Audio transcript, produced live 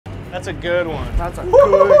That's a good one. That's a good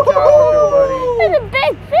calico, buddy. That's a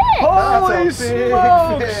big fish. Holy That's a big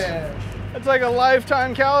smokes! fish. That's like a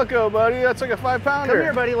lifetime calico, buddy. That's like a 5-pounder. Come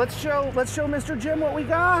here, buddy. Let's show Mr. Jim what we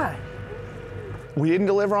got. We didn't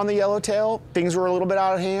deliver on the yellowtail. Things were a little bit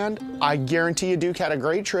out of hand. I guarantee you Duke had a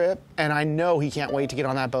great trip, and I know he can't wait to get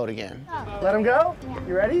on that boat again. Let him go? Yeah.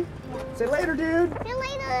 You ready? Say later, dude. See you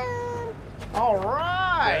later. All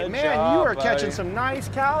right. Good Man, job, you are buddy. catching some nice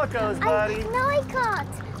calicos, buddy. I caught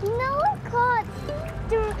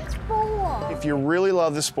 4. If you really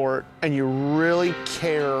love the sport and you really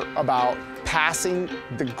care about passing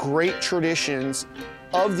the great traditions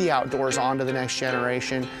of the outdoors on to the next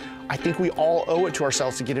generation, I think we all owe it to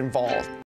ourselves to get involved.